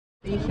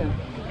extinction.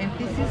 And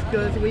this is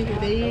because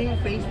they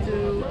face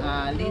to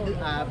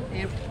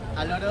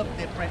a lot of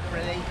the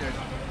predators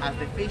as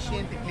the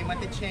fishing, the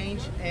climate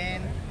change,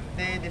 and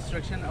the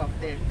destruction of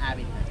their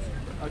habitats.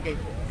 Okay,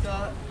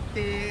 so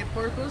the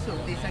purpose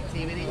of this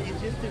activity is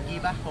just to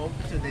give a hope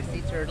to the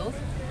sea turtles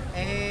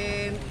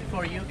and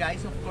for you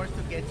guys, of course,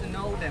 to get to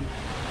know them.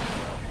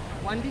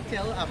 One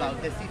detail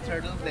about the sea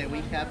turtles that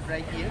we have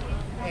right here,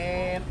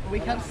 we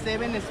have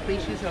 7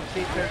 species of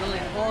sea turtle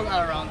in all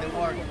around the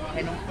world,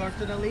 and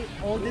unfortunately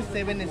all the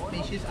 7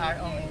 species are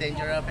on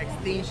danger of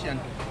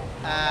extinction.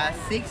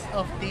 6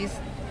 of these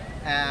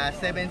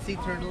 7 sea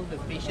turtle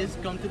species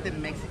come to the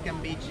Mexican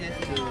beaches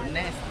to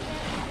nest,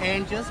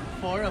 and just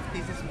 4 of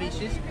these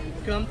species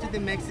come to the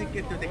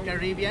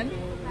Caribbean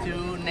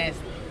to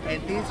nest.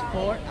 And these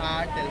 4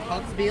 are the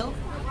hawksbill,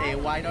 the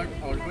white or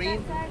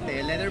green,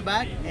 the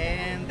leatherback,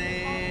 and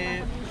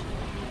the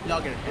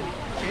loggerhead.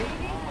 Okay?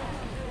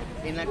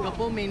 In a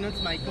couple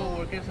minutes, my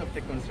co-workers of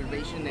the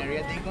conservation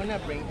area, they're gonna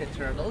bring the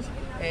turtles,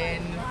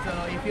 and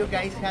so if you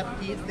guys have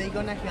kids, they're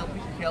gonna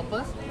help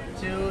us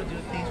to do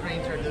this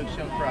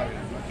reintroduction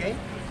program. Okay?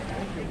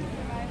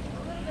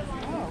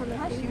 Oh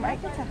gosh, you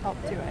might get to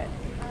help do it.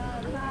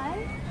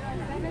 Hi.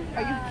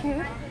 Are you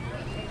cute?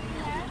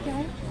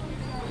 Okay.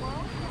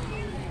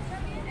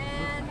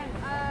 And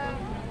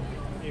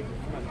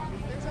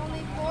there's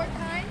only 4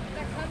 kinds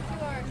that come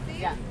to our sea.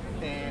 Yeah,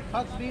 the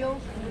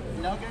hawksbill,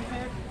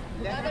 loggerhead,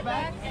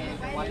 leatherback, and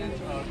the white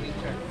or green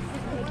turtle.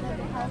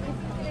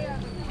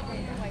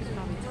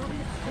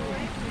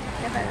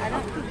 Yeah, but I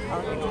don't think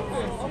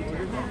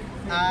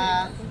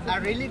A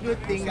really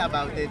good thing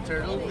about the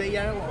turtles, they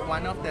are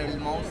one of the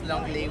most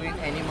long-living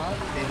animals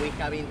that we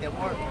have in the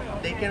world.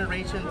 They can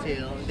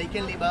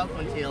live up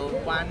until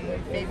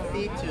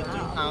 150 to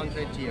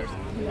 200 years.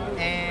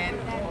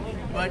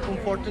 But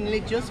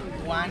unfortunately, just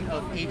one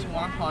of each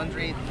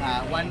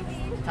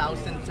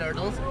 1,000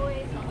 turtles,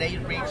 they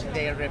reach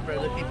their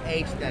reproductive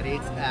age that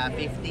is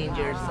 15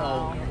 years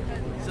old.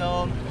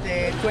 So,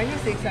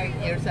 26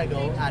 years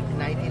ago, at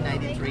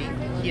 1993,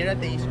 here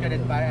at the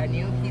Ishkaret Bar, a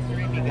new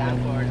history began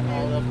for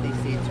all of these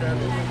sea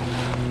turtles.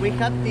 We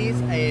have this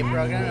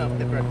program of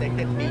the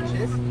protected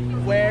beaches,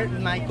 where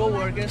my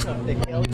co-workers of the health